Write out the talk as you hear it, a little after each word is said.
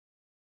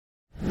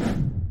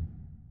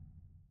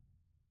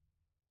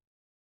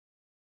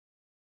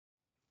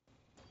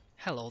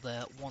Hello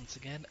there once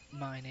again,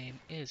 my name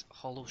is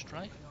Hollow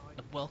Strike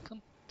and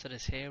welcome to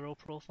this hero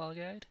profile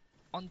guide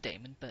on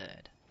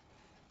Baird.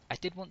 I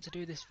did want to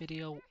do this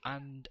video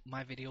and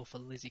my video for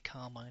Lizzie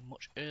Carmine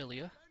much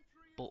earlier,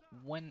 but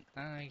when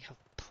I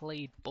have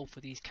played both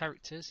of these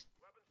characters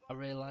I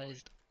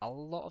realised a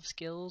lot of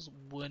skills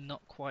were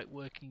not quite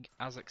working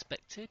as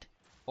expected,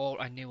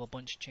 or I knew a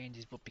bunch of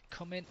changes would be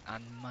coming,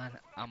 and man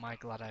am I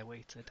glad I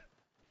waited.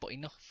 But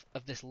enough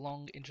of this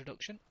long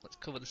introduction, let's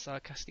cover the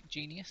sarcastic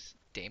genius,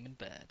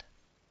 Baird.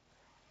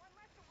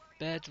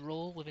 Baird's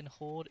role within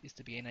Horde is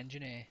to be an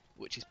engineer,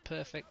 which is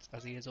perfect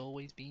as he has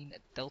always been a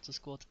Delta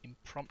Squad's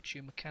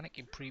impromptu mechanic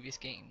in previous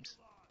games.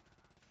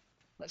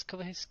 Let's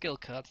cover his skill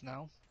cards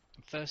now.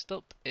 And first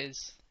up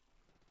is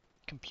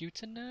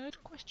Computer Nerd?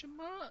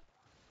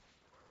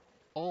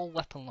 All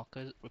weapon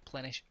lockers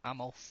replenish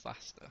ammo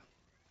faster.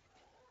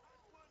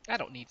 I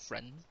don't need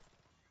friends.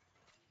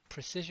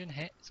 Precision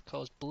hits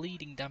cause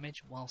bleeding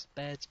damage whilst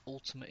Baird's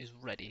ultimate is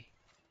ready.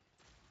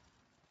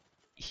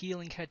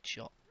 Healing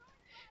headshot.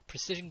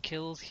 Precision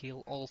kills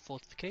heal all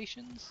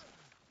fortifications.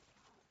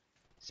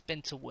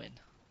 Spin to win.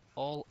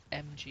 All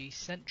MG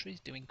sentries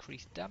do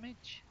increased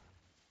damage.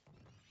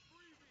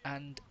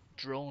 And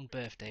drone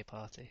birthday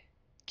party.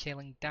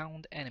 Killing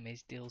downed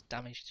enemies deals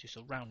damage to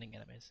surrounding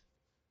enemies.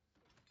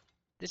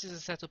 This is a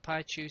setup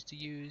I choose to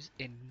use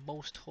in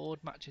most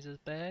Horde matches as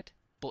Baird,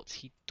 but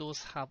he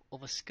does have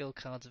other skill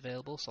cards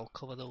available, so I'll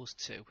cover those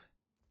too.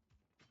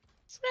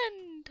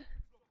 Friend!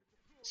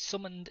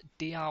 Summoned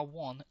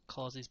DR1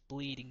 causes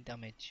bleeding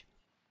damage.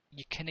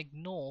 You can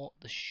ignore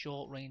the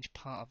short range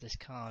part of this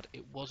card,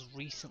 it was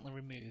recently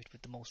removed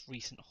with the most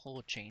recent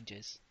Horde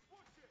changes.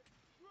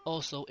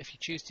 Also, if you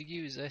choose to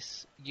use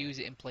this, use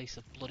it in place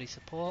of Bloody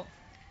Support,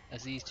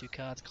 as these two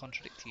cards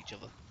contradict each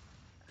other.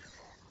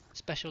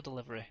 Special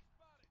Delivery.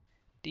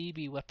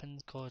 DB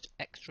weapons cause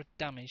extra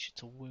damage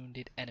to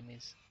wounded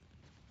enemies.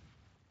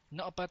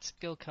 Not a bad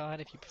skill card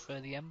if you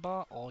prefer the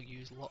M-bar or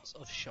use lots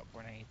of shot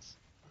grenades.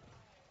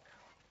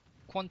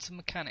 Quantum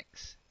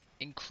Mechanics.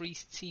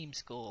 Increased team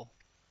score.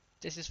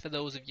 This is for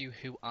those of you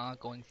who are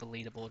going for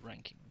leaderboard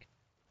ranking.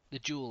 The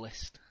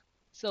Duelist.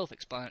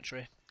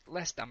 Self-explanatory.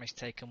 Less damage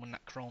taken when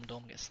that chrome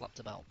dome gets slapped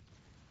about.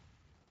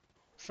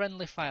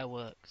 Friendly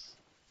Fireworks.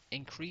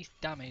 Increased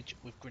damage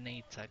with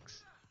grenade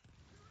tags.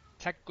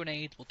 Tag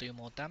grenades will do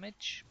more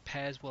damage,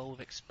 pairs well with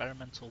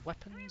experimental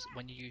weapons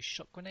when you use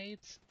shot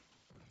grenades.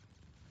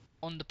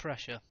 Under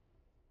Pressure.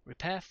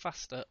 Repair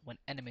faster when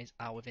enemies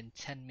are within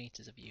 10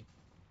 meters of you.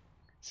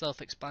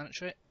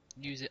 Self-explanatory,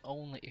 use it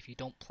only if you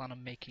don't plan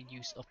on making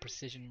use of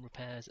Precision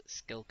Repair's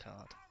skill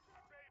card.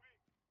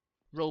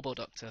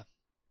 Robo-Doctor.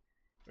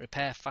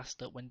 Repair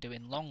faster when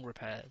doing long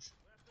repairs.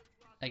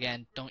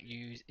 Again, don't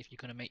use if you're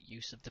going to make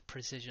use of the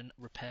Precision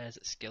Repair's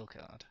skill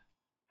card.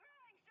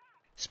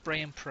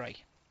 Spray and Pray.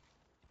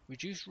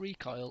 Reduce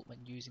recoil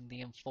when using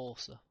the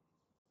Enforcer.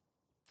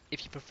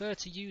 If you prefer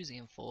to use the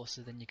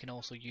Enforcer, then you can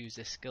also use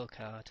this skill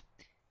card.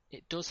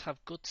 It does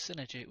have good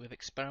synergy with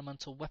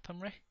experimental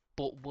weaponry,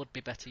 but would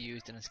be better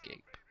used in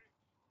Escape.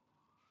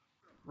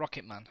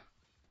 Rocketman.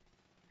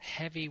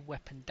 Heavy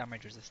weapon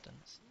damage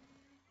resistance.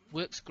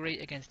 Works great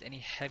against any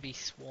heavy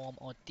swarm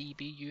or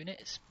DB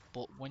units,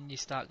 but when you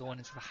start going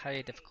into the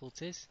higher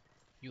difficulties,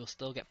 you'll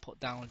still get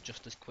put down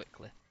just as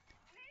quickly.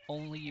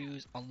 Only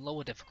use on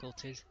lower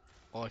difficulties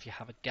or if you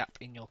have a gap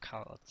in your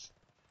cards.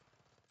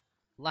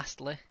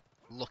 Lastly,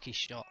 Lucky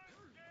Shot.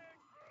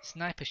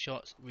 Sniper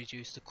shots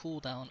reduce the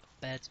cooldown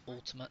of Baird's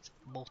ultimate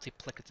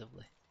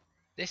multiplicatively.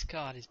 This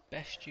card is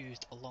best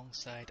used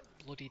alongside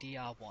Bloody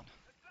DR1.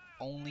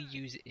 Only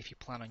use it if you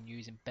plan on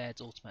using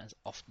Baird's ultimate as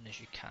often as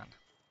you can.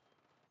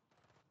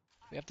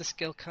 We have the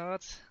skill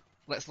cards,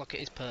 let's look at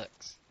his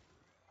perks.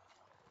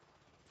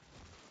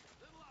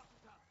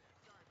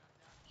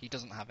 He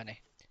doesn't have any.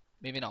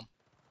 Moving on.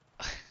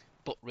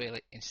 But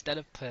really, instead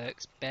of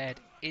perks, Baird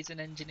is an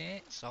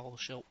engineer, so I'll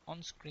show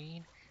on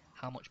screen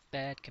how much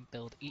Baird can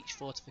build each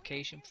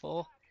fortification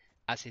for,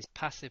 as his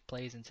passive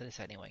plays into this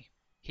anyway.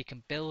 He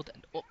can build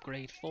and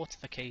upgrade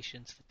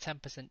fortifications for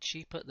 10%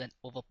 cheaper than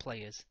other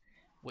players,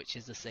 which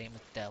is the same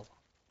as Dell.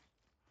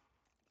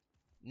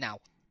 Now,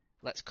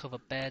 let's cover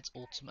Baird's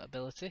ultimate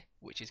ability,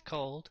 which is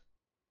called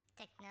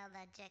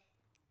Technologic.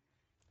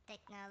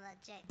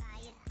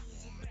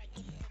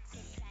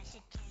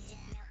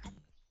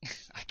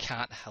 I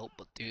can't help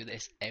but do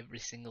this every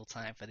single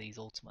time for these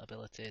ultimate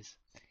abilities.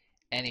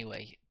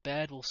 Anyway,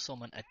 Baird will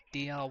summon a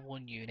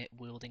DR1 unit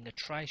wielding a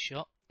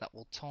tri-shot that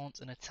will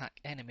taunt and attack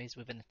enemies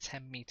within a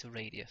 10 meter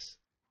radius.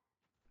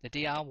 The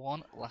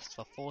DR1 lasts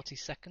for 40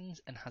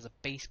 seconds and has a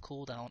base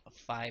cooldown of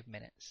 5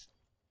 minutes.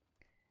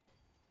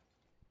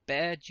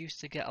 Baird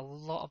used to get a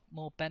lot of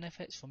more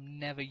benefits from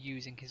never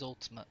using his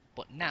ultimate,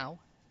 but now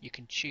you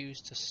can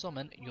choose to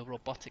summon your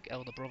robotic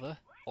elder brother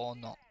or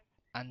not,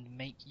 and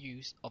make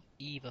use of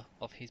either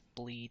of his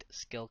bleed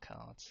skill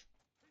cards.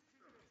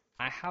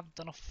 I have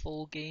done a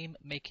full game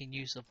making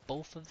use of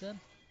both of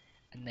them,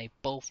 and they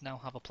both now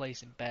have a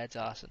place in Baird's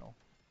arsenal.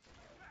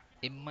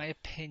 In my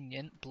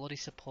opinion, Bloody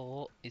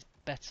Support is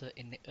better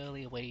in the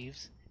earlier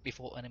waves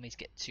before enemies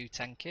get too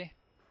tanky,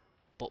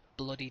 but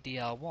Bloody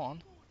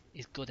DR1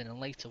 is good in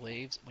later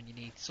waves when you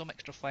need some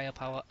extra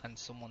firepower and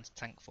someone to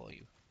tank for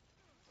you.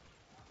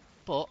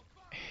 But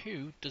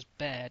who does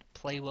Baird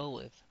play well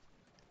with?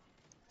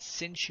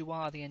 Since you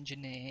are the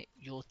engineer,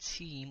 your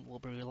team will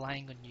be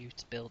relying on you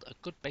to build a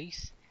good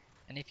base,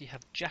 and if you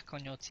have Jack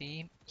on your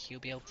team, he'll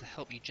be able to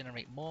help you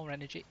generate more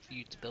energy for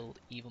you to build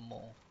even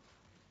more.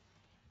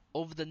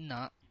 Other than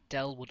that,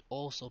 Dell would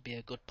also be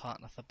a good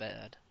partner for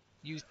Baird.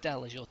 Use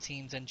Dell as your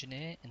team's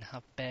engineer and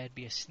have Baird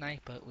be a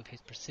sniper with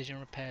his precision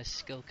repairs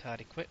skill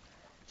card equipped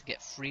to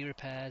get free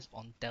repairs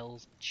on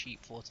Dell's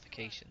cheap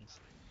fortifications.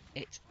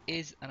 It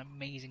is an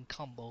amazing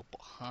combo, but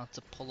hard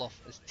to pull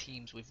off as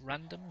teams with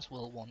randoms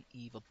will want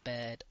either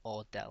Baird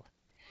or Dell.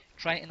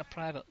 Try it in a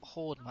private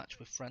horde match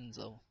with friends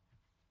though.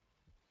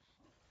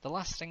 The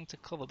last thing to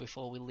cover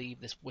before we leave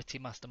this witty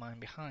mastermind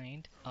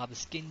behind are the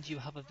skins you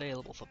have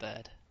available for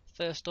Baird.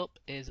 First up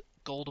is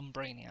Golden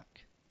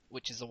Brainiac,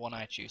 which is the one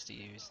I choose to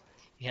use.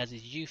 He has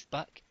his youth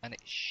back and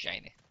it's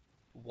shiny.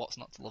 What's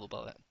not to love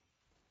about it?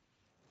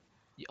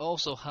 You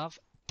also have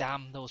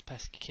Damn Those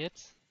Pesky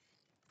Kids,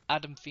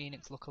 Adam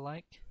Phoenix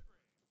lookalike,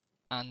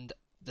 and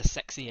the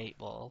Sexy 8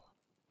 Ball.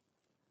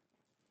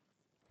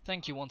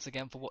 Thank you once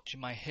again for watching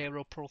my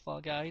hero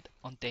profile guide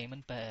on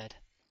Damon Baird.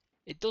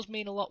 It does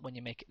mean a lot when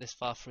you make it this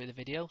far through the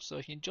video, so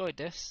if you enjoyed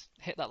this,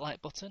 hit that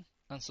like button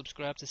and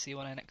subscribe to see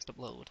when I next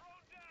upload.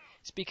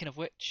 Speaking of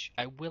which,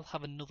 I will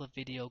have another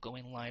video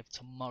going live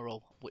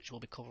tomorrow which will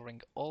be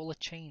covering all the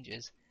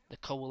changes the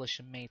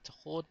Coalition made to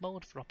Horde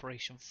mode for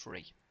Operation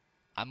 3.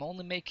 I'm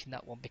only making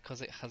that one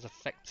because it has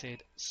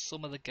affected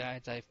some of the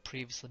guides I've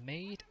previously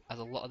made, as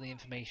a lot of the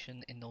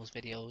information in those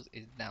videos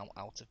is now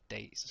out of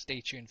date, so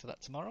stay tuned for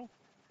that tomorrow.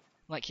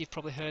 Like you've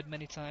probably heard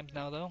many times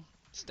now though,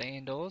 stay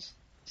indoors,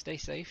 stay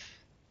safe,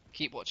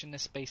 keep watching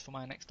this space for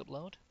my next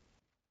upload.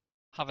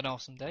 Have an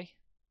awesome day,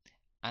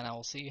 and I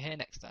will see you here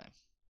next time.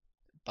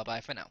 Bye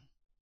bye for now.